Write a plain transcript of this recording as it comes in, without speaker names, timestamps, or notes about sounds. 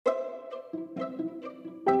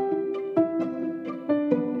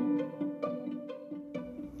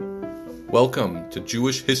Welcome to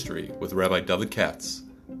Jewish History with Rabbi David Katz,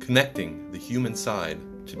 connecting the human side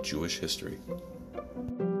to Jewish history.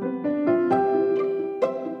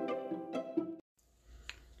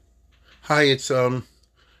 Hi, it's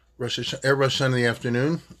Rosh Hashanah in the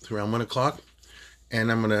afternoon. It's around 1 o'clock, and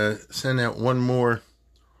I'm going to send out one more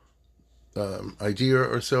idea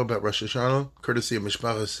or so about Rosh Hashanah, courtesy of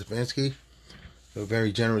Mishpachas Stefanski, who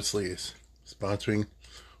very generously is sponsoring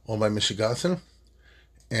all my Mishigasim.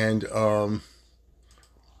 And I'll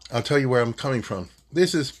tell you where I'm coming from.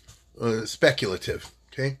 This is speculative,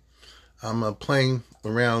 okay? I'm playing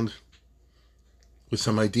around with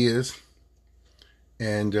some ideas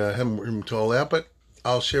and haven't written them all out, but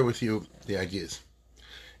I'll share with you the ideas.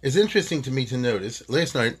 It's interesting to me to notice,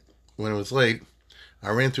 last night when it was late, I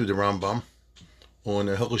ran through the Rambam on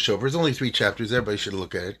Hilchos Shover. There's only 3 chapters. Everybody should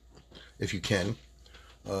look at it if you can.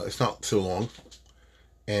 It's not so long.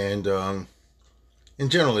 And in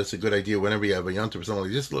general, it's a good idea whenever you have a yontif or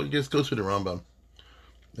something. Just go through the Rambam,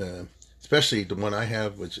 especially the one I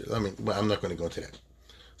have. I'm not going to go into that.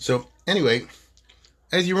 So anyway,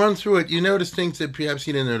 as you run through it, you notice things that perhaps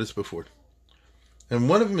you didn't notice before, and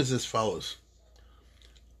one of them is as follows: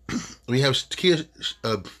 we have Shvarim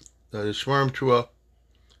Trua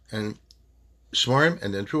and Shvarim,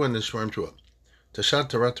 and then Trua, and then Shvarim Trua, Tashat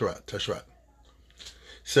Tarat Tarat Tashrat.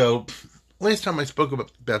 So, last time I spoke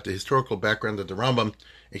about the historical background that the Rambam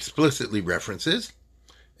explicitly references,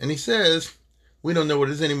 and he says, we don't know what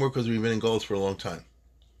it is anymore because we've been in Golus for a long time.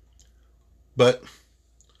 But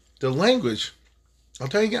the language, I'll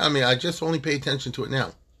tell you again, I just only pay attention to it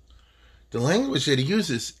now. The language that he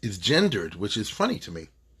uses is gendered, which is funny to me.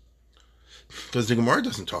 Because the Gemara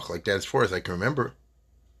doesn't talk like that as far as I can remember.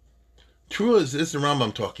 True is the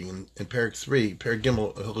Rambam talking in Perek 3, Perek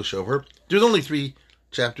Gimel Hilchos Shover. There's only 3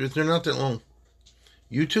 chapters, they're not that long.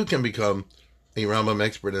 You too can become a Rambam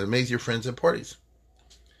expert and amaze your friends at parties.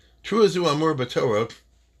 True as Amur B'Torah,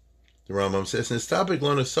 the Rambam says, Nistapik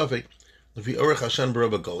Lona Suffolk, Lefi Orech Hashan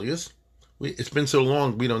Baraba Golius. It's been so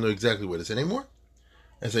long, we don't know exactly what it is anymore.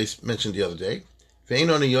 As I mentioned the other day, Ve'ein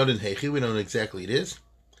on a Yod and Hechi, we don't know exactly it is.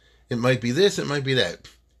 It might be this, it might be that.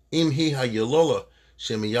 Im hi ha-yalola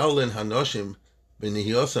shemiyalin hanoshim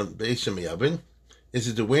b'nihiyosam be'eshem miyabin. Is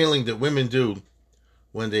it the wailing that women do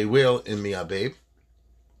when they wail in Miyabeb?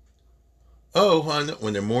 Oh,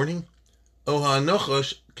 when they're mourning? Oh,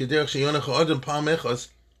 ha'anochosh k'derech sheyonecha adam pam echos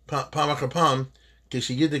pam achar pam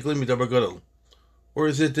k'sheyidek li midabar gadol. Or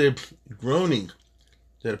is it the groaning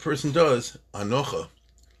that a person does? Anocha,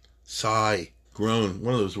 sigh, groan,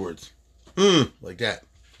 one of those words. Like that.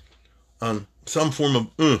 Some form of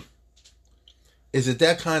Is it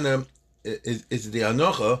that kind of, is it the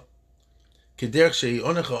anocha k'derech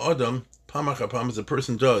sheyonecha adam pam achar pam, as a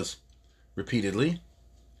person does repeatedly,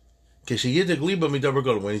 when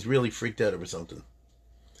he's really freaked out over something.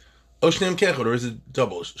 Or is it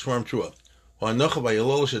double? Shvarim Trua.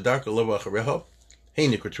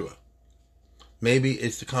 Maybe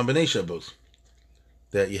it's the combination of both.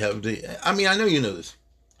 That you have I know you know this.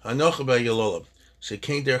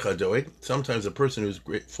 Sometimes a person who's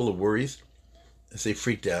full of worries, say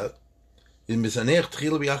freaked out,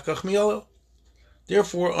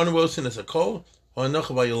 therefore, Anuosin is a kol, or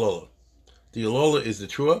Anocha Vayalola. The Yalola is the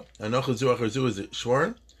Trua, Anocha Zu Achar Zu is the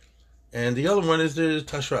Shvarim, and the other one is the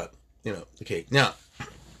Tashrat, the cake. Now,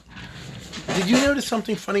 did you notice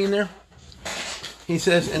something funny in there? He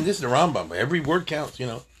says, and this is the Rambam, every word counts,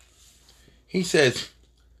 He says,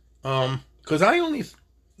 because I only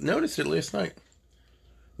noticed it last night.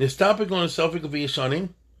 Nistapik on a Suffolk of Yeshanim,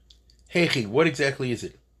 Hechi, what exactly is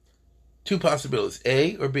it? 2 possibilities,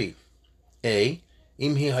 A or B. A,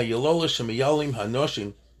 Imhi hayalola shemayalim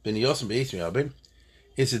hanoshim b'niyosem be'esim yabim.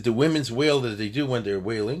 Is it the women's wail that they do when they're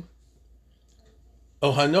wailing?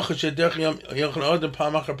 Or is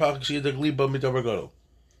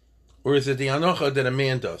it the anocha that a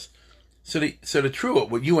man does? So the trua,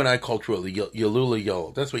 what you and I call trua, the yalula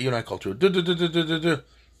yol, that's what you and I call trua,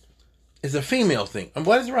 is a female thing. And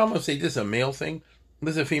why does the Rambam say this is a male thing?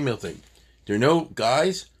 This is a female thing. There are no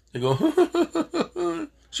guys that go,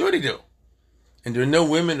 sure they do. And there are no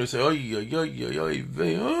women who say, why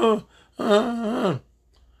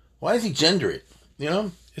does he gender it?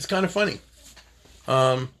 It's kind of funny.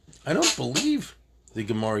 I don't believe the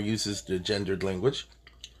Gemara uses the gendered language.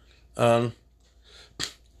 I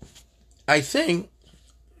think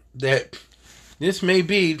that this may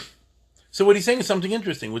be... So what he's saying is something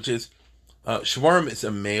interesting, which is Shvarim is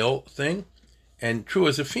a male thing, and Trua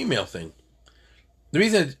is a female thing. The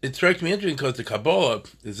reason it strikes me interesting because the Kabbalah,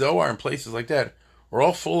 the Zohar, and places like that are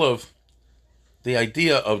all full of the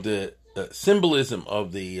idea of the symbolism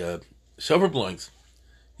of the shofar blowings.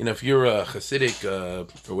 If you're a Hasidic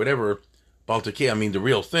or whatever, Baltake, I mean the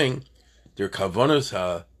real thing, they're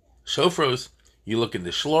kavonos, shofros. You look in the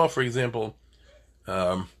Shloh, for example.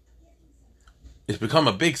 It's become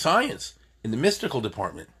a big science in the mystical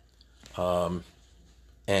department. And,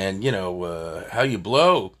 how you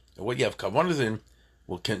blow and what you have kavanas in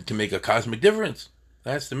can make a cosmic difference.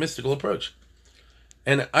 That's the mystical approach.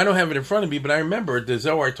 And I don't have it in front of me, but I remember the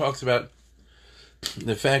Zohar talks about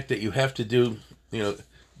the fact that you have to do,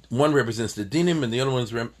 one represents the dinim and the other one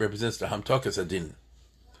represents the hamtakas adin.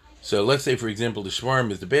 So let's say, for example, the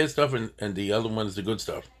shvarm is the bad stuff and the other one is the good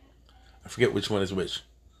stuff. I forget which one is which.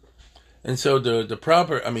 And so the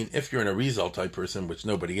proper, if you're an Arizal type person, which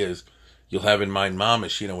nobody is, you'll have in mind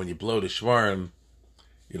mamish, when you blow the shvarm,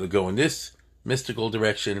 it'll go in this mystical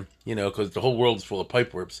direction, because the whole world is full of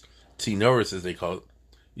pipe warps, tzinoros as they call it.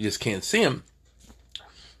 You just can't see them,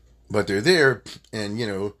 but they're there, and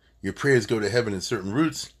your prayers go to heaven in certain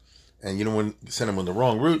routes, and you don't want to send them on the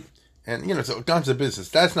wrong route, and so it comes to business.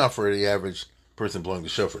 That's not for the average person blowing the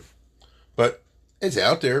shofar, but it's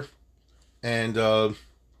out there, and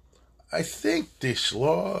I think the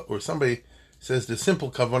Shloh or somebody says the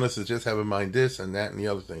simple kavanas is just have in mind this and that and the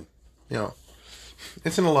other thing.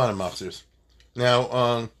 It's in a lot of machzors.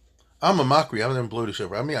 Now, I'm a makri. I don't blow the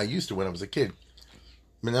shofar. I used to when I was a kid.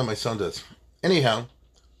 But now my son does. Anyhow,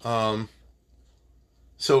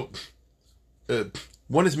 so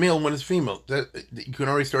one is male and one is female. That you can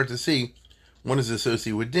already start to see. One is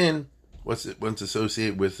associated with din. One's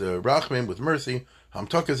associated with rachman, with mercy.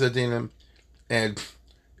 Hamtakas adinim. And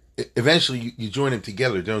eventually you join them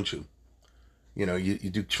together, don't you? You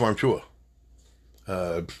do shvarm trua,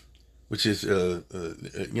 which is a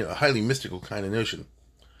highly mystical kind of notion.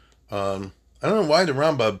 I don't know why the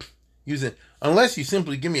Rambam use it, unless you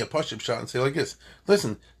simply give me a push-up shot and say like this.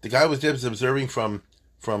 Listen, the guy was just observing from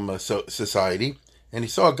society, and he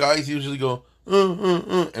saw guys usually go,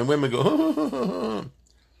 and women go,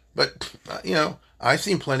 but, I've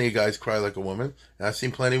seen plenty of guys cry like a woman, and I've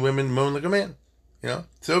seen plenty of women moan like a man,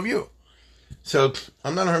 so have you. So,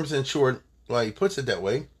 I'm not 100% sure why he puts it that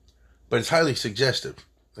way, but it's highly suggestive,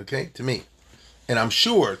 okay, to me. And I'm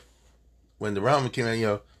sure when the Rambam came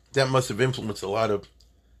out, that must have influenced a lot of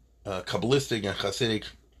Kabbalistic and Hasidic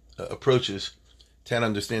approaches to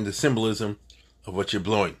understand the symbolism of what you're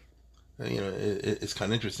blowing. It's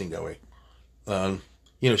kind of interesting that way.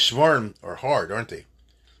 Shvarm are hard, aren't they?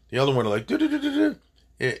 The other one are like,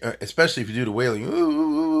 especially if you do the wailing,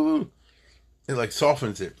 ooh, it like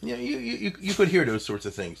softens it. You could hear those sorts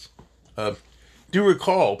of things. Do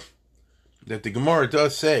recall that the Gemara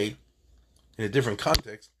does say, in a different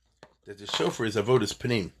context, that the shofar is avodas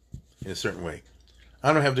panim in a certain way.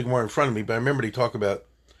 I don't have the Gemara in front of me, but I remember they talk about,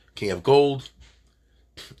 can you have gold?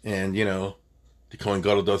 And, the Kohen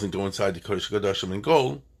Gadol doesn't go inside the Kodesh Kodashim in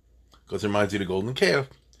gold, because it reminds you of the golden calf.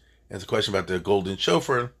 And it's a question about the golden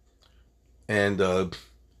shofar. And, but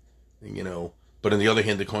on the other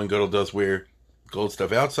hand, the Kohen Gadol does wear gold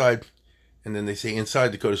stuff outside, and then they say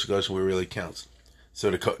inside the Kodesh Kodashim where it really counts. So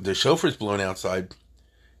the shofar is blown outside,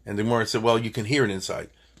 and the Gemara said, well, you can hear it inside.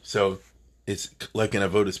 So it's like an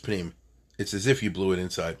avodas panim. It's as if you blew it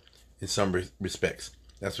inside in some respects.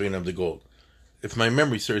 That's why you have the gold. If my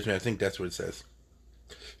memory serves me, I think that's what it says.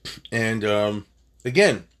 And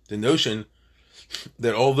again, the notion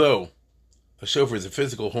that although a shofar is a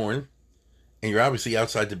physical horn, and you're obviously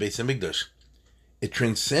outside the Beis Hamikdash, it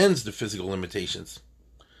transcends the physical limitations,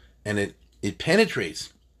 and it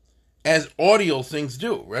penetrates, as audio things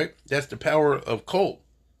do, right? That's the power of kol,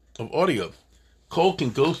 of audio. Kol can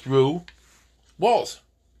go through walls,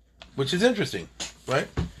 which is interesting, right?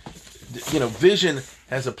 Vision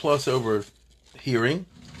has a plus over hearing,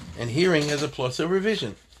 and hearing has a plus over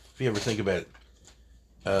vision, if you ever think about it.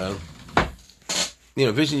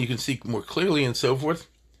 Vision you can see more clearly and so forth,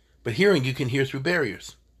 but hearing you can hear through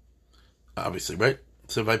barriers, obviously, right?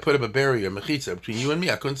 So if I put up a barrier, mechitza, between you and me,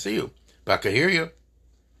 I couldn't see you, but I could hear you.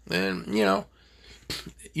 And,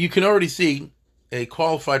 you can already see a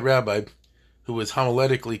qualified rabbi who is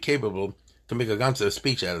homiletically capable to make a ganze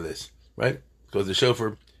speech out of this, right? Because the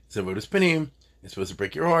shofar is avodas panim, it's supposed to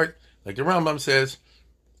break your heart, like the Rambam says,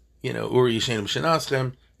 Uri Yishenim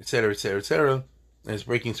Shenaschem, etc., etc., etc., and it's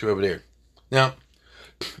breaking through over there. Now,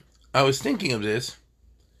 I was thinking of this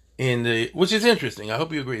which is interesting. I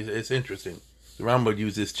hope you agree. It's interesting. The Rambam would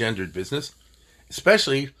use this gendered business,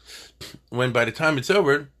 especially when by the time it's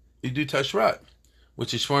over, you do Tashrat,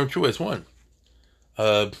 which is shvarm trua as one.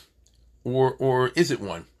 Or is it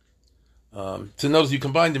one? So notice you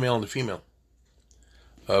combine the male and the female.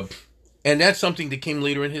 And that's something that came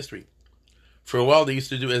later in history. For a while, they used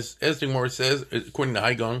to do, as the Gemara says, according to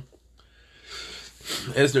Haigon,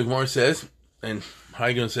 as the Gemara says, and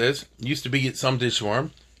Haigon says, used to be some did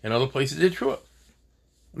Shwarm, and other places did Trua.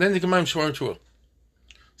 Then they combined Shwarm and Trua.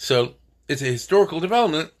 So, it's a historical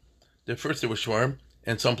development that first there was Shwarm,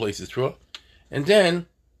 and some places Trua. And then,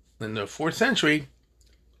 in the 4th century,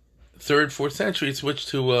 3rd, 4th century, it switched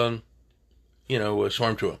to,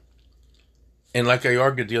 Shwarm Trua. And like I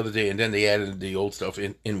argued the other day, and then they added the old stuff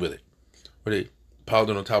in with it. Or they piled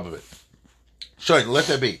it on top of it. Sure, let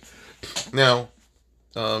that be. Now,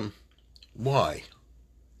 why?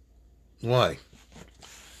 Why?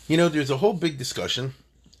 There's a whole big discussion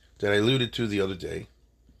that I alluded to the other day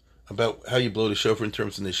about how you blow the shofar in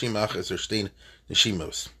terms of neshim achas or shtein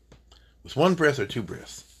neshimos. With one breath or two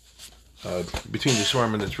breaths. Between the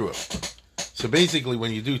shwarm and the trua. So basically,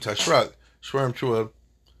 when you do tashrat, shwarm trua,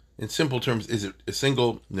 in simple terms, is a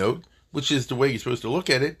single note, which is the way you're supposed to look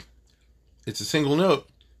at it. It's a single note,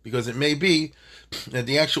 because it may be that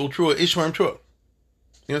the actual trua is shwarm trua.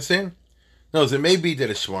 You understand? No, it may be that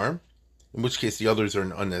it's shwarm, in which case the others are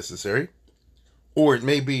unnecessary. Or it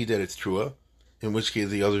may be that it's trua, in which case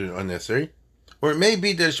the others are unnecessary. Or it may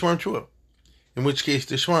be that it's shwarm trua, in which case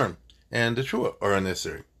the shwarm and the trua are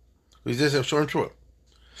unnecessary. We just have shwarm trua.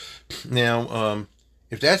 Now,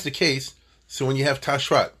 if that's the case, so when you have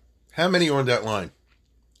tashrat, how many are on that line?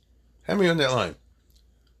 How many are on that line?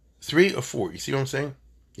 3 or 4? You see what I'm saying?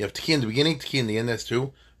 You have tiki in the beginning, tiki in the end, that's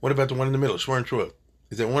 2. What about the one in the middle, shwarm and trua?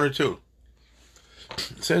 Is that 1 or 2?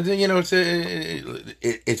 So,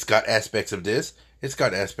 it's got aspects of this, it's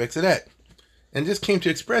got aspects of that. And this came to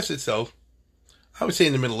express itself, I would say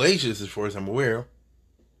in the Middle Ages, as far as I'm aware.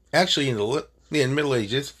 Actually, in the Middle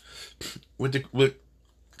Ages,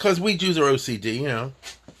 because we Jews are OCD,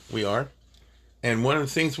 we are. And one of the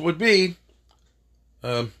things would be,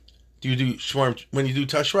 do you do shwarm, when you do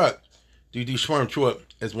tashrat, do you do shwarm trua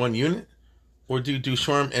as one unit? Or do you do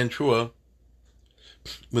shwarm and trua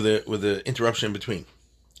with a interruption in between?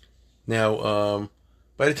 Now,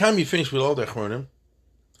 by the time you finish with all the achronim,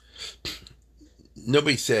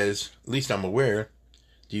 nobody says, at least I'm aware,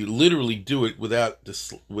 do you literally do it without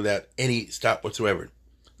any stop whatsoever?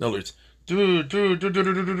 In other words,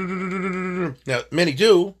 now many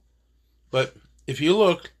do, but if you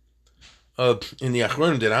look in the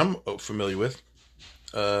achronim that I'm familiar with,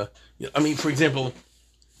 for example,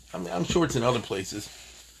 I'm sure it's in other places.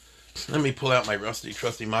 Let me pull out my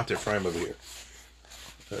trusty Mater Ephraim over here.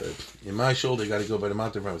 In my shoulder, got to go by the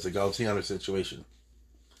Mater Ephraim. It's a Galatianer situation.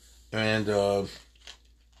 And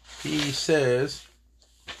he says,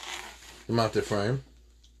 the Mater Ephraim,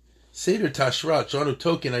 Seder Tashrat, Janu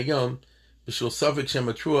Token Ayom, B'shul Safik Shem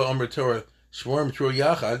Atrua Amr Torah, Shwarm Trua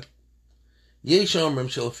Yachad, Yesh Omrim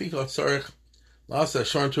Shelafikot Tzarech, Lasa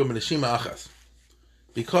Shwarm Trua Menashima Achas.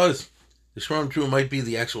 Because the Shwarm Trua might be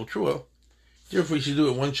the actual Trua, therefore you should do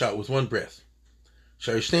it one shot with one breath.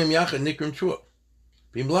 Sharishneim Yachad Nikrim Trua.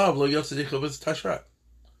 Bim Lav Lo Yotzedik Chavaz Tashrat.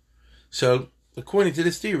 So, according to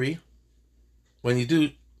this theory, when you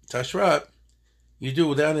do Tashrat, you do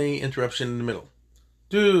without any interruption in the middle.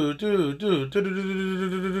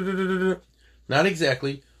 Not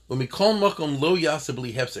exactly. When we call makom lo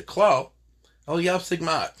yasabli hefsek klal, al yafsek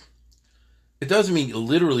mat. It doesn't mean you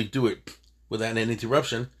literally do it without an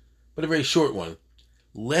interruption, but a very short one.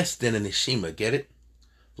 Less than a neshima, get it?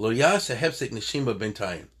 Lo yasa hefsek neshima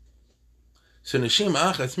bentayim. So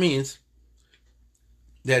neshima achas means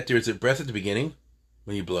that there's a breath at the beginning,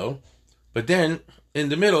 when you blow, but then, in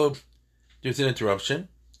the middle, there's an interruption.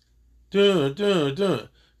 It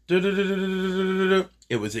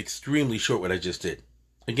was extremely short what I just did.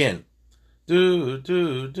 Again.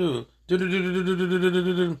 It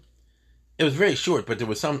was very short, but there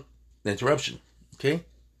was some interruption. Okay?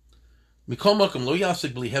 Mikol makom lo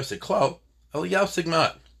yafsik b'li hefsek klal, al yafsik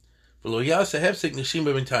mat. V'lo yasa hefsek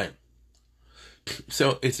neshima b'intayim.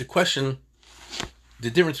 So it's a question, the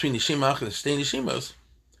difference between neshima and shtei neshimos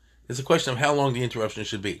is a question of how long the interruption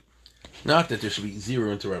should be. Not that there should be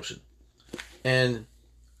zero interruption. And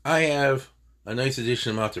I have a nice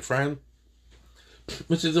edition of Mater Ephraim,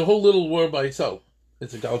 which is a whole little world by itself.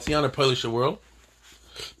 It's a Galatianer Polish world,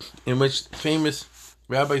 in which famous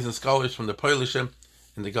rabbis and scholars from the Polish and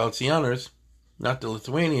the Galatianers, not the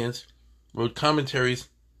Lithuanians, wrote commentaries,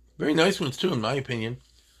 very nice ones too, in my opinion,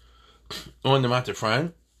 on the Mater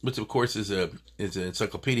Ephraim, which of course is an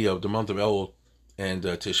encyclopedia of the month of Elul and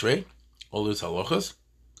Tishrei, all those halachas,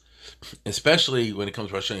 especially when it comes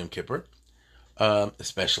to Rosh Hashanah Yom Kippur,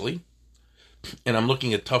 especially. And I'm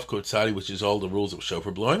looking at Tov Kod Tzadi, which is all the rules of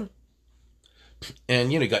shofar blowing.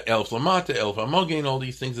 And, you got Elf Lamata, Elf Amogin, all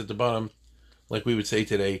these things at the bottom, like we would say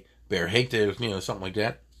today, Ber Hektev, something like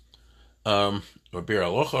that. or Bir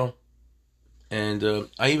Alocha. And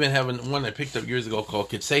I even have one I picked up years ago called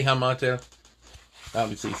Kitsei HaMater.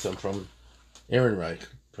 Obviously, some from Ehrenreich,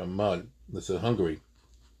 from Mud. This is Hungary.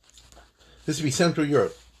 This would be Central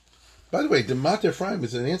Europe. By the way, the Mater Ephraim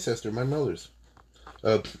is an ancestor of my mother's.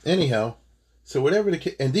 Anyhow, so whatever the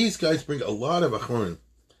case, and these guys bring a lot of Achronim.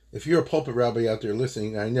 If you're a pulpit rabbi out there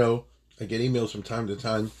listening, I know I get emails from time to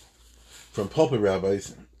time from pulpit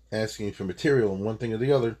rabbis asking for material and one thing or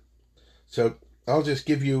the other. So I'll just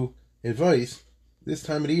give you advice. This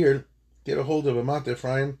time of the year, get a hold of a Mater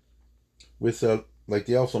Ephraim with like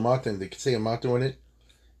the Alpha Mater and the Kitsei Mater in it,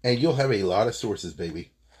 and you'll have a lot of sources,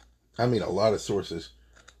 baby. I mean, a lot of sources.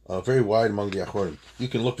 Very wide among the Achronim. You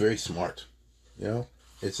can look very smart. You know,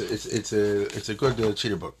 it's a good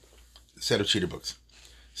cheater book, set of cheater books.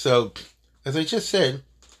 So, as I just said,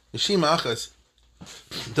 the Shema Achas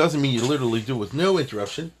doesn't mean you literally do it with no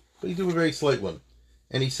interruption, but you do a very slight one.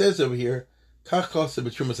 And he says over here, Kach Kosa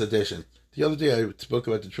B'Trumas Adeshin. The other day I spoke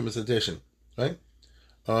about the Trumas Adeshin, right?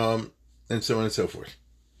 And so on and so forth.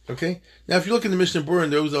 Okay? Now, if you look at the Mishnah Berurah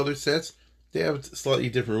and those other sets, they have slightly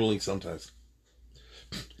different rulings sometimes.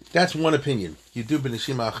 That's one opinion. You do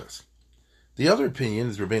B'Nishim Achas. The other opinion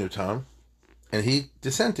is Rabbeinu Tam, and he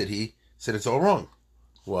dissented. He said it's all wrong.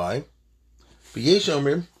 Why? B'yesh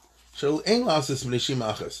omrim shel ein lasis B'Nishim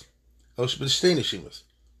Achas osh b'shtei nishimas.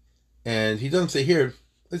 And he doesn't say here,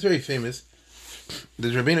 it's very famous,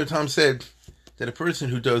 that Rabbeinu Tam said that a person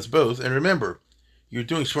who does both, and remember, you're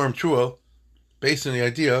doing Shvarm Trua based on the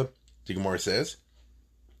idea, the Gemara says,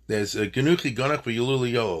 there's a Genuchi Ganach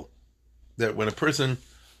V'Yulul Yol, that when a person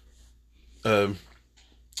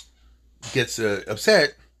gets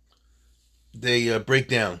upset, they break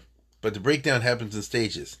down. But the breakdown happens in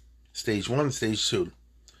stages. Stage 1 and Stage 2.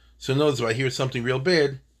 So notice if I hear something real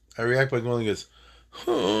bad, I react by going like this.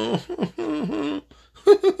 You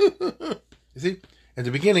see? At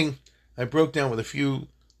the beginning, I broke down with a few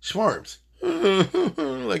shwarms.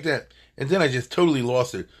 Like that. And then I just totally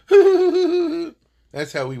lost it.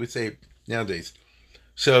 That's how we would say it nowadays.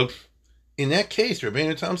 So, in that case,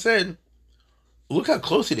 Rabbeinu Tam said, look how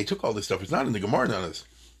closely they took all this stuff. It's not in the Gemara, none of this.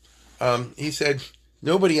 He said,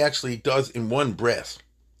 nobody actually does in one breath,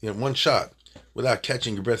 in one shot, without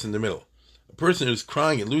catching your breath in the middle. A person who's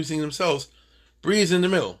crying and losing themselves breathes in the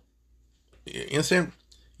middle. You understand?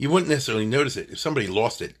 You wouldn't necessarily notice it if somebody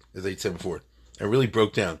lost it, as I said before, and really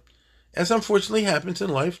broke down. As unfortunately happens in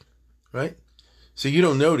life, right? So you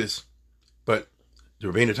don't notice, but the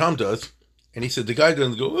Rabbeinu Tam does. And he said the guy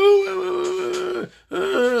doesn't go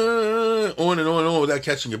on and on and on without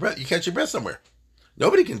catching your breath. You catch your breath somewhere.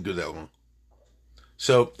 Nobody can do that long.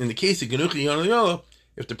 So in the case of Genuchi Yonayala,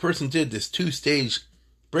 if the person did this 2-stage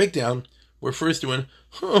breakdown, we're first doing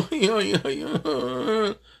and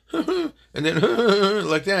then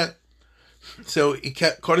like that. So he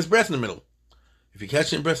caught his breath in the middle. If you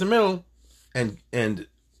catch your breath in the middle, and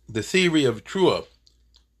the theory of Trua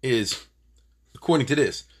is, according to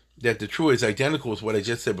this, that the Trua is identical with what I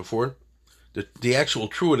just said before. The actual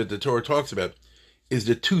Trua that the Torah talks about is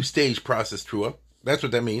the 2-stage process Trua. That's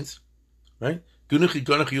what that means, right? Gunuchi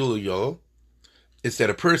Ganach Yulu Yol. It's that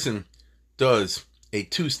a person does a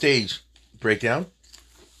 2-stage breakdown.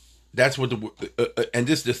 That's what and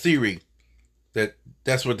this is the theory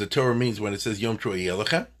that's what the Torah means when it says Yom Trua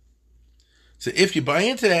Yelecha. So if you buy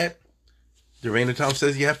into that, the Rabbeinu Tam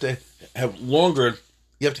says you have to have longer,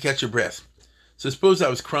 you have to catch your breath. So suppose I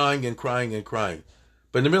was crying and crying and crying,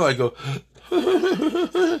 but in the middle I go,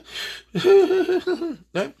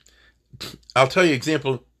 right? I'll tell you an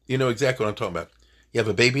example, you know exactly what I'm talking about. You have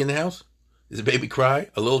a baby in the house? Does a baby cry?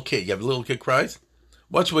 A little kid. You have a little kid cries?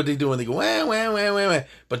 Watch what they do when they go, wah, wah, wah, wah, wah.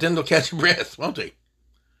 But then they'll catch your breath, won't they?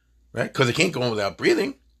 Right? Because they can't go on without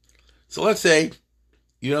breathing. So let's say,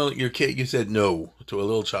 you know, your kid, you said no to a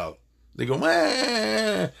little child. They go,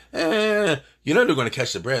 wah, you know they're going to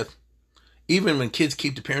catch the breath. Even when kids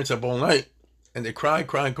keep the parents up all night and they cry,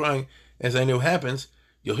 crying, as I know happens,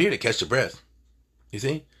 you'll hear they catch the breath. You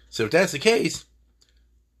see? So if that's the case,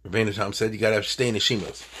 Rabbeinu Tam said you got to stay in the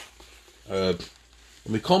shimos.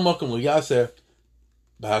 We call Malcolm Luyaser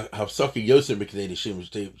Havsaki Yosef B'Knei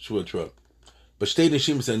Nishim Shua Trua, but stay in the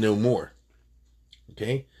shimos and no more.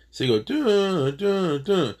 Okay, so you go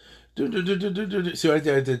see what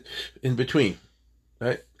I did in between,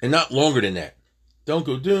 right? And not longer than that. Don't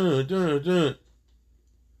go that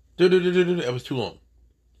was too long,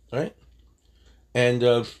 right? And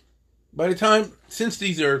by the time, since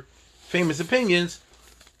these are famous opinions,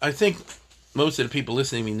 I think most of the people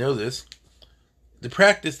listening to me know this. The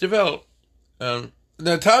practice developed.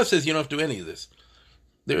 The Torah says you don't have to do any of this.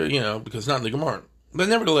 There, because it's not in the Gemara. But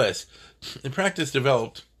nevertheless, the practice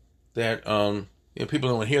developed that people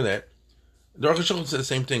don't want to hear that. The Aruch HaShulchan says the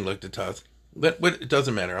same thing, like the Taz. But it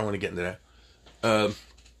doesn't matter. I want to get into that.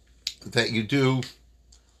 That you do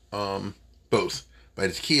both. By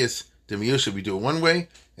the Tkiyas D'Miyusha, we do it one way,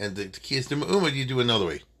 and the Tkiyas D'Me'umad, you do another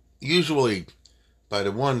way. Usually, by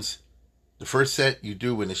the ones, the first set you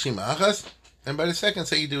do with Neshima Achas, and by the second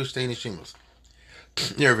set you do Shtei Neshimos.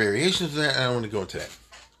 There are variations of that, and I don't want to go into that.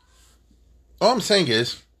 All I'm saying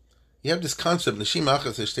is, you have this concept, Neshima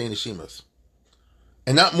Achas and Shtei Neshimos,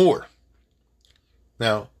 and not more.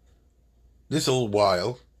 Now, this is a little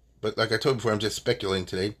wild, but like I told you before, I'm just speculating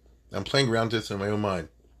today. I'm playing around this in my own mind.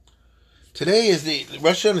 Today is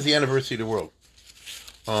Rosh Hashanah is the anniversary of the world.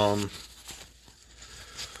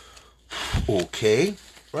 Okay.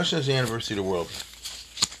 Rosh Hashanah is the anniversary of the world.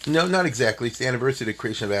 No, not exactly. It's the anniversary of the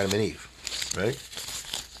creation of Adam and Eve. Right?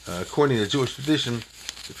 According to the Jewish tradition,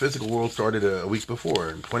 the physical world started a week before,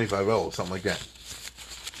 in 25 Elul, something like that.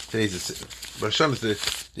 Rosh Hashanah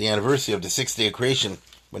is the anniversary of the sixth day of creation,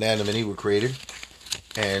 when Adam and Eve were created,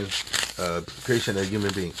 and creation of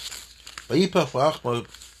human beings. And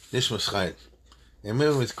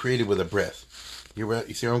man was created with a breath. You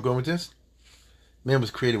see where I'm going with this? Man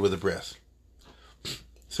was created with a breath.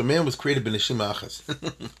 So man was created by Neshima Achas.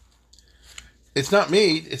 It's not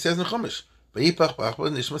me. It says in Chumash.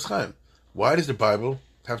 Why does the Bible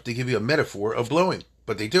have to give you a metaphor of blowing?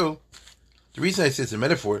 But they do. The reason I say it's a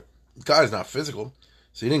metaphor, God is not physical.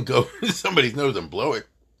 So you didn't go to somebody's nose and blow it.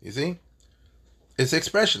 You see? It's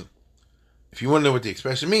expression. If you want to know what the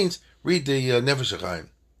expression means, read the Nefesh HaChaim.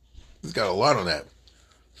 He's got a lot on that.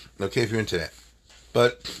 Okay, if you're into that.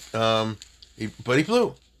 But he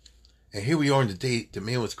blew. And here we are in the day the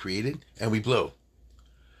man was created, and we blow.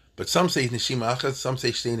 But some say Neshima Achas, some say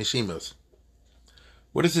Shtei Neshimos.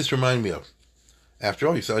 What does this remind me of? After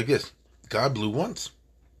all, you saw like this. God blew once.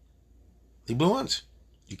 He blew once.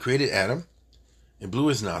 He created Adam, and blew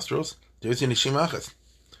his nostrils. There's your Neshima Achas.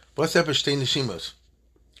 What's up with Shtei Neshimos?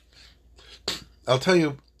 I'll tell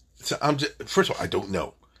you, so first of all, I don't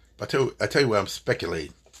know. But I'll tell you what I'm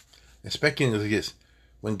speculating. And speculating is like this.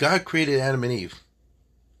 When God created Adam and Eve,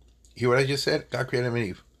 hear what I just said? God created Adam and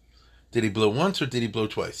Eve. Did he blow once or did he blow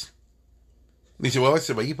twice? And he said, well, I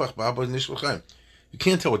said, you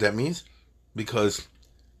can't tell what that means because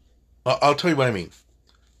I'll tell you what I mean.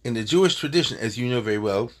 In the Jewish tradition, as you know very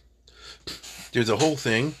well, there's a whole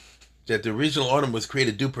thing that the original Adam was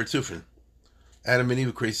created du partzufin. Adam and Eve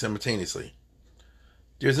were created simultaneously.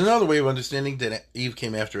 There's another way of understanding that Eve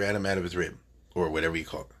came after Adam out of his rib, or whatever you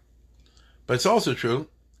call it. But it's also true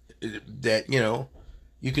that,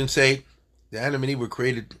 you can say that Adam and Eve were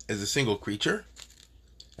created as a single creature,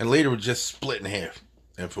 and later were just split in half.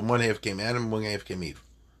 And from one half came Adam, one half came Eve.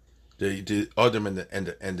 The Adam and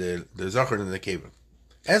the Zachar and the Keva.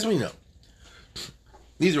 As we know,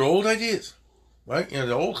 these are old ideas, right?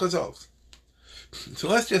 The old Chazals. So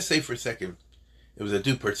let's just say for a second, it was a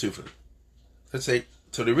du partzufin. Let's say,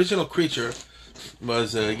 so the original creature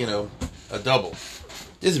was, a double.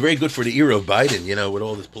 This is very good for the era of Biden, with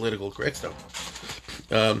all this political correct stuff.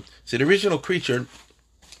 So the original creature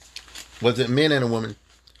was a man and a woman.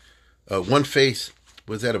 One face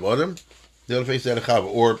was that of Adam, the other face was that of Chava,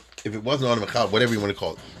 or if it wasn't Adam and Chava, whatever you want to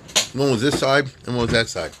call it. One was this side, and one was that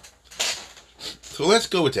side. So let's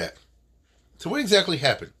go with that. So what exactly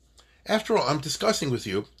happened? After all, I'm discussing with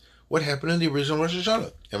you what happened in the original Rosh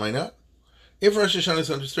Hashanah. Am I not? If Rosh Hashanah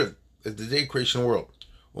is understood as the day of creation of the world,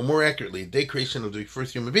 or more accurately, the day of creation of the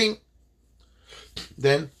first human being,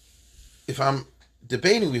 then if I'm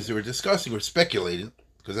debating with you or discussing or speculating,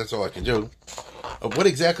 because that's all I can do, of what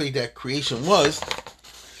exactly that creation was,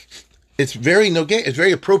 it's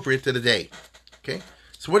very appropriate to the day. Okay?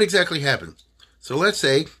 So what exactly happened? So let's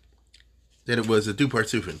say that it was a du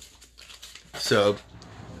partzufin. So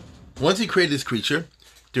once he created this creature,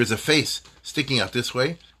 there's a face sticking out this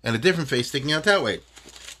way and a different face sticking out that way.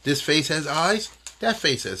 This face has eyes, that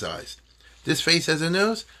face has eyes. This face has a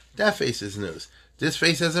nose, that face has a nose. This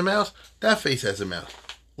face has a mouth, that face has a mouth.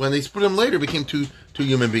 When they split them later, it became two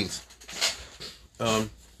human beings.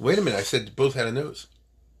 Wait a minute, I said both had a nose.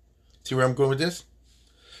 See where I'm going with this?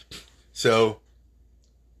 So,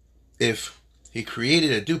 if he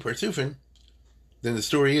created a du partzufin, then the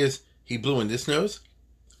story is he blew in this nose.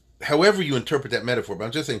 However you interpret that metaphor, but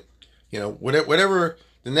I'm just saying, whatever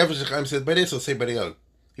the Nefesh HaChaim says by this, will say by the other.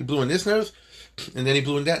 He blew in this nose, and then he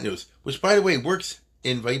blew in that nose, which, by the way, works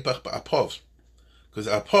in Vayipach Ba'apov, because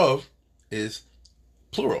Apov is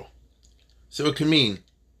plural. So it can mean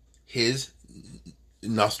his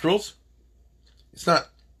nostrils. It's not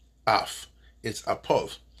af, it's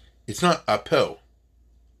apov. It's not apo.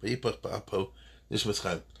 Vayipach Ba'apov, Nishmas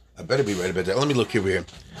Chaim. I better be right about that. Let me look over here.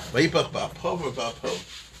 Vayipach ba'apov or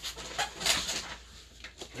ba'apov?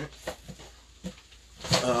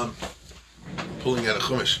 Pulling out a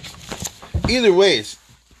chumash. Either way, it's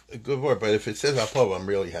a good word, but if it says apov, I'm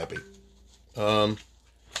really happy.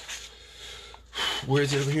 Where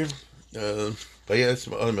is it over here? Vayas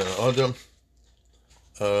Adam.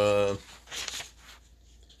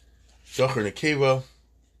 Zachar Nekeva.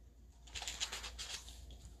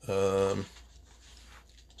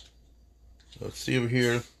 Let's see over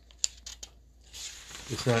here.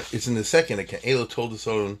 It's in the second account. Elo told us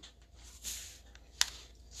on.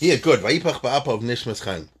 Yeah, good. Vayipach ba'apov nishmas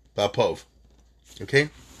chaim. Ba'apov. Okay?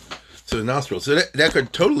 So the nostrils. So that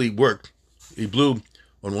could totally work. He blew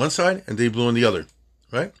on one side and they blew on the other.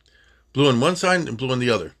 Right? Blew on one side and blew on the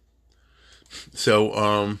other.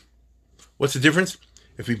 So, what's the difference?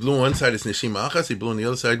 If he blew on one side, it's neshima achas. He blew on the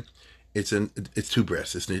other side, it's two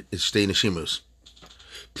breaths. It's shtei neshimus.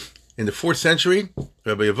 In the 4th century,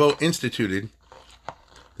 Rabbi Yavo instituted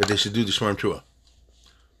that they should do the Shmarm Trua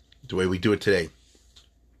the way we do it today.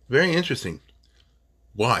 Very interesting.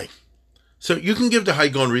 Why? So you can give the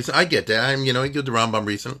Haigon reason. I get that. You give the Rambam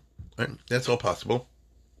reason. Right? That's all possible.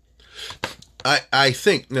 I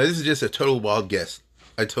think, now this is just a total wild guess.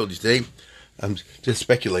 I told you today, I'm just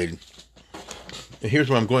speculating. And here's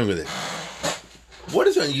where I'm going with it. What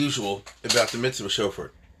is unusual about the mitzvah of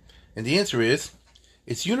shofar? And the answer is,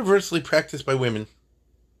 it's universally practiced by women.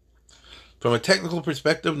 From a technical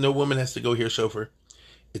perspective, no woman has to go hear shofar.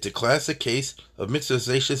 It's a classic case of mitzvah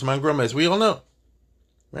zeishis mangrama, as we all know.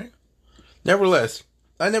 Right? Nevertheless,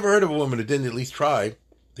 I never heard of a woman who didn't at least try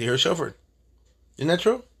to hear shofar. Isn't that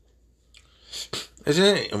true? Isn't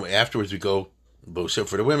it? And afterwards we go both shofar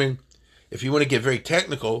for the women. If you want to get very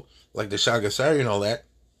technical, like the Shagasari and all that,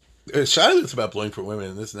 Shiloh's about blowing for women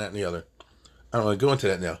and this and that and the other. I don't want to go into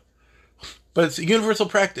that now. But it's a universal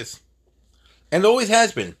practice. And it always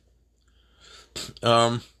has been.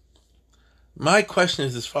 My question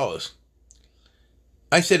is as follows.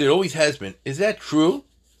 I said it always has been. Is that true?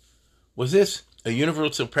 Was this a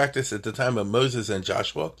universal practice at the time of Moses and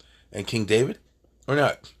Joshua and King David? Or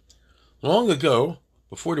not? Long ago,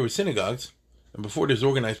 before there were synagogues, and before there's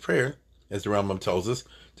organized prayer, as the Rambam tells us,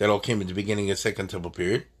 that all came at the beginning of the Second Temple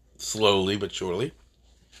period, slowly but surely.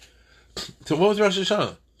 So what was Rosh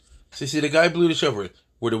Hashanah? So you see, the guy blew the shofar.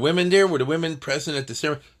 Were the women there? Were the women present at the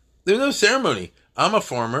ceremony? There was no ceremony. I'm a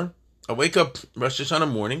farmer. I wake up Rosh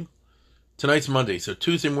Hashanah morning. Tonight's Monday, so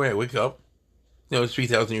Tuesday morning I wake up. It's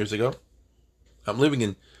 3,000 years ago. I'm living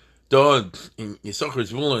in Dod, in Yisachar,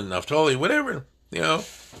 Zvulun, Naphtali, whatever.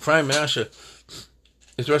 Ephraim, Menashe.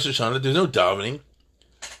 It's Rosh Hashanah. There's no davening.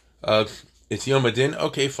 It's Yom Adin.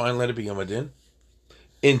 Okay, fine, let it be Yom Adin.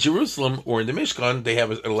 In Jerusalem or in the Mishkan, they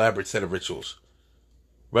have an elaborate set of rituals.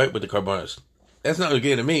 Right, with the Karbanos. That's not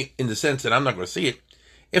okay to me in the sense that I'm not going to see it.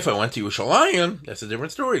 If I went to Yerushalayim, that's a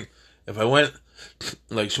different story. If I went,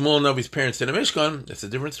 like Shmuel Navi's parents to the Mishkan, that's a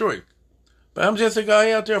different story. But I'm just a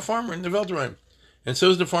guy out there, a farmer in the Velderheim. And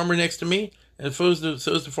so's the farmer next to me, and so's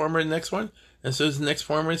the farmer in the next one, and so's the next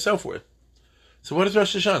farmer and so forth. So what is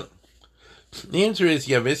Rosh Hashanah? The answer is,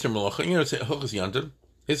 you have Isser Melacha. It's Hilchos Yantav.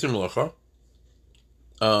 Isser Melacha.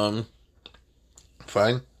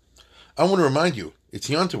 Fine. I want to remind you, it's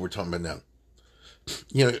Yantav we're talking about now.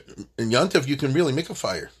 In Yantav you can really make a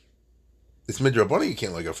fire. It's Midrabana you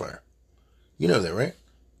can't light a fire. You know that, right?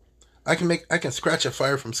 I can scratch a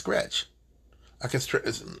fire from scratch. I can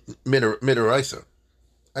Midoraisa.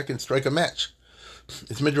 I can strike a match.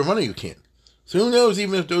 It's Midrabana you can't. So who knows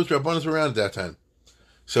even if those Rabbanas were around at that time.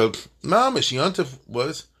 So Mamish Yantav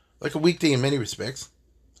was like a weekday in many respects.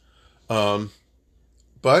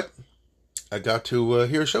 But I got to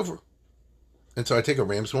hear a shofar. And so I take a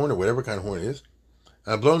ram's horn or whatever kind of horn it is.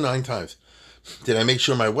 And I blow 9 times. Did I make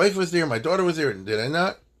sure my wife was there, my daughter was there? Did I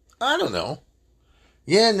not? I don't know.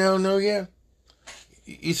 Yeah, no, yeah.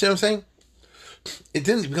 You see what I'm saying? It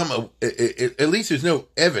didn't become at least there's no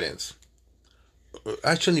evidence.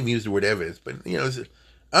 I shouldn't even use the word evidence, but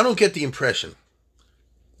I don't get the impression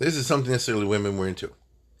this is something necessarily women were into.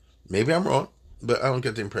 Maybe I'm wrong, but I don't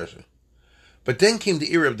get the impression. But then came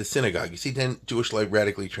the era of the synagogue. You see, then Jewish life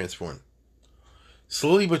radically transformed.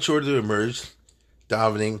 Slowly but surely emerged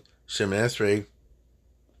davening, Shemoneh Esrei,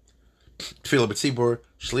 Tefillah B'Tzibor,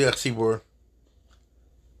 Shliach Tzibor,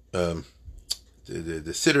 the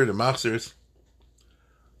Siddur, the Machzors,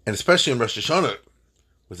 and especially in Rosh Hashanah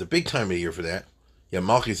was a big time of the year for that. You have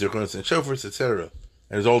Malchis, Zerchonos, and Shofars, etc. And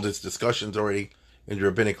there's all these discussions already in the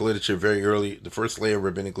rabbinic literature, very early, the first layer of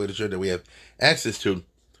rabbinic literature that we have access to.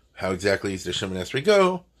 How exactly does the Shemoneh Esrei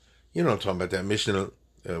go? You know what I'm talking about, that Mishnah,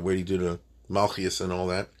 where you do the Malchis and all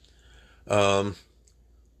that.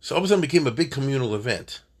 So all of a sudden it became a big communal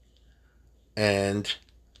event. And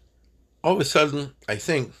all of a sudden, I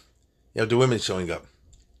think, you have the women showing up.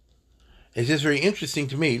 It's just very interesting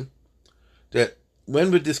to me that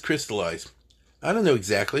when would this crystallize? I don't know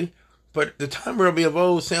exactly, but the time of Rabbi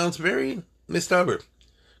Avo sounds very mistaber,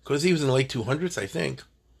 because he was in the late 200s, I think.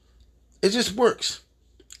 It just works.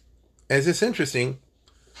 As it's interesting,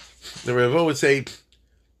 the Rabbi Avo would say,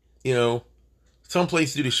 some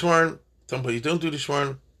places do the shvarn, some places don't do the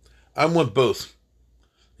shvarn. I want both.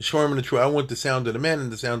 The shvarn and the true. I want the sound of the men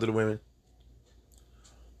and the sound of the women.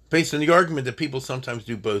 Based on the argument that people sometimes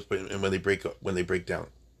do both, and when they break down.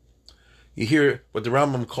 You hear what the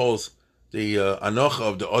Rambam calls the anocha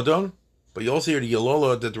of the Odom, but you also hear the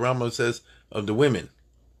Yalola that the Rambam says of the women.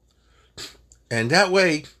 And that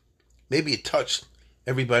way, maybe it touched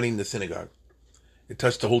everybody in the synagogue. It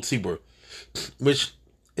touched the whole tzibur, which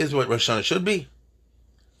is what Rosh Hashanah should be.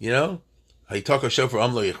 Hayitaka shofar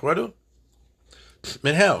amlo yechradu.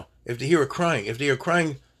 And how? If they hear a crying, if they are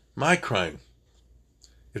crying, my crying.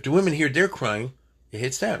 If the women hear their crying, it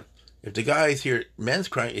hits them. If the guys hear men's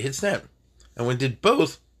crying, it hits them. And when they did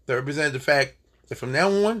both, that represented the fact that from now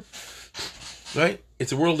on, right,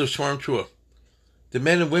 it's a world of shvarm trua. The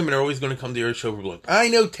men and women are always going to come to the earth shofar blowing. I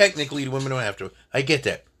know technically the women don't have to. I get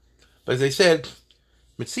that. But as I said,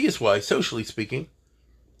 Metzias-wise, socially speaking,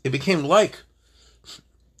 it became like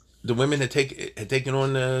the women had taken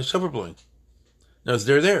on shofar blowing. Now,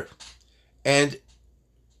 they're there. And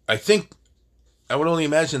I think, I would only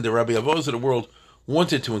imagine the Rabbi Avos of the world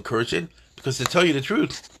wanted to encourage it, because to tell you the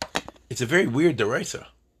truth, it's a very weird deraisa.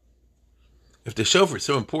 If the shofar is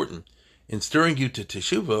so important in stirring you to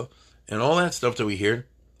teshuvah and all that stuff that we hear,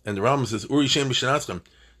 and the Rambam says, Uri Shem B'Shanatzchem,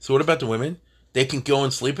 so what about the women? They can go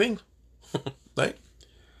on sleeping? Right?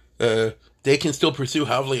 They can still pursue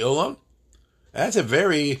Havli Olam? That's a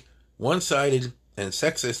very one-sided and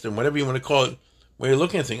sexist, and whatever you want to call it, way you're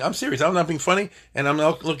looking at things. I'm serious. I'm not being funny, and I'm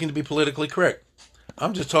not looking to be politically correct.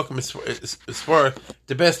 I'm just talking as far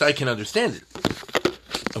the best I can understand it.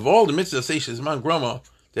 Of all the mitzvahs seishes man grama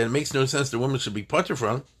that it makes no sense the woman should be putter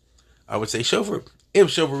from, I would say shofar. If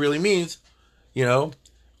shofar really means, in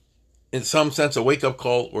some sense, a wake-up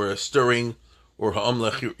call or a stirring or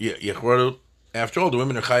ha'amlech yechradu. After all, the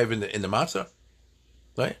women are chayiv in the matzah,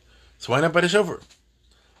 right? So why not by the shofar?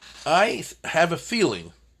 I have a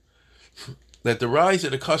feeling that the rise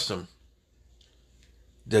of the custom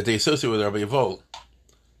that they associate with Rabbi Yavol,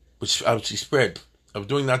 which obviously spread, of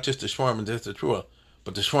doing not just the shvarm and just the trua,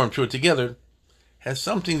 but the shvarm trua together, has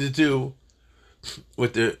something to do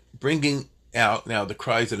with the bringing out now the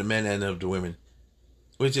cries of the men and of the women,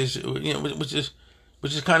 which is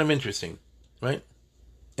kind of interesting, right?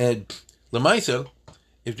 And Lamaisa,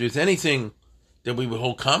 if there's anything that we would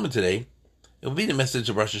hold common today, it would be the message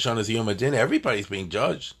of Rosh Hashanah's Yom HaDin. Everybody's being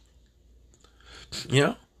judged.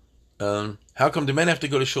 How come the men have to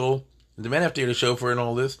go to shul, and the men have to hear the shofar and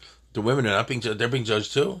all this? The women are not being judged. They're being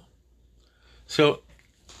judged too. So,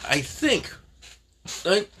 I think,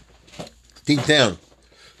 right, deep down,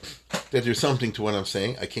 that there's something to what I'm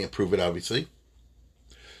saying. I can't prove it, obviously.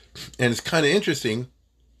 And it's kind of interesting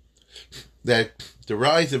that the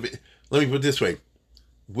rise of it, let me put it this way,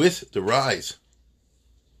 with the rise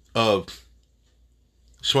of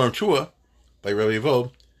Shvarm Trua by Rabbi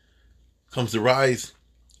Yavol, comes the rise,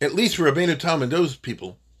 at least for Rabbeinu Tam and those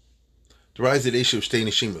people, the rise of the issue of Shtei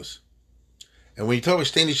Neshimas. And when you talk about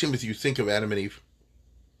Shtei Neshimas, you think of Adam and Eve,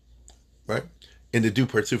 right? In the Du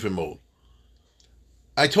Partsufim mold.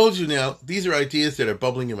 I told you now, these are ideas that are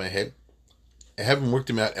bubbling in my head. I haven't worked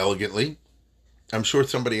them out elegantly. I'm sure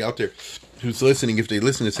somebody out there who's listening, if they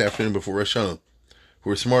listen this afternoon before Rosh Hashanah,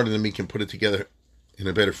 who are smarter than me, can put it together in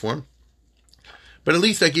a better form. But at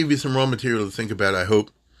least I gave you some raw material to think about, I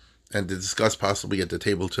hope, and to discuss possibly at the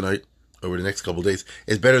table tonight over the next couple of days.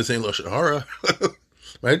 It's better than saying Lashon Hara,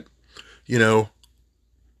 right?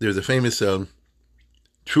 There's a famous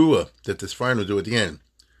trua that the Sfardim do at the end.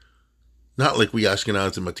 Not like we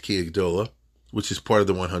Ashkenazim at Tekiah Gedola, which is part of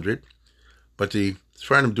the 100, but the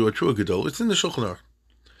Sfardim do a trua Gedola. It's in the Shulchan Aruch,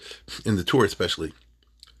 in the Torah especially.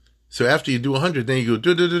 So after you do 100, then you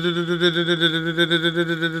go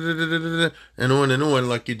and on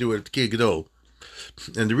like you do at Tekiah Gedola.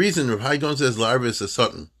 And the reason Rav Hai Gaon says Larva is a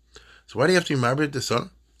Sutton. So why do you have to be married to Sutton?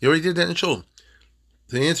 You already did that in Shul.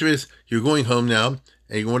 So the answer is, you're going home now,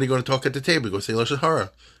 and you're only going to talk at the table. You go say Lashon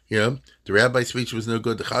Hara. The rabbi's speech was no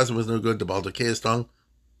good, the chazan was no good, the Baldakei's tongue,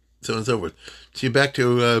 so on and so forth. So you're back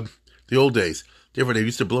to the old days. Therefore, they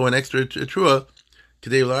used to blow an extra trua,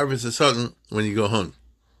 Kedei Larva is a Sutton, when you go home.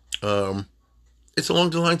 It's along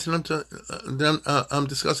the lines that I'm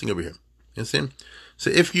discussing over here. You understand? So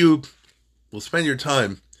if you will spend your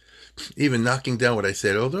time even knocking down what I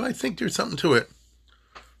said, although I think there's something to it,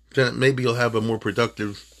 then maybe you'll have a more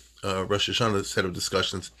productive Rosh Hashanah set of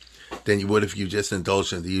discussions than you would if you just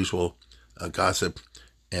indulged in the usual gossip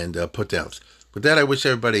and put-downs. With that, I wish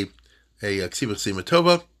everybody a Ksiva Ksima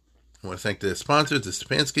Tova. I want to thank the sponsors, the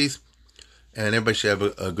Stepanskis, and everybody should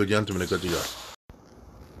have a good Yom Tov and a good Yom.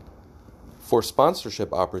 For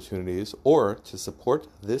sponsorship opportunities or to support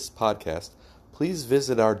this podcast, please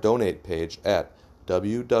visit our donate page at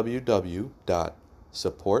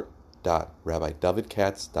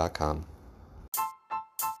www.support.rabbidavidkatz.com.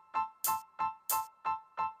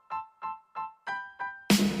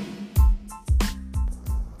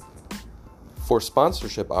 For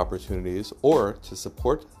sponsorship opportunities or to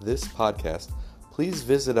support this podcast, please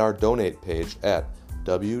visit our donate page at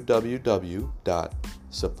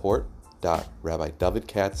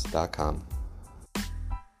www.support.rabbidavidkatz.com.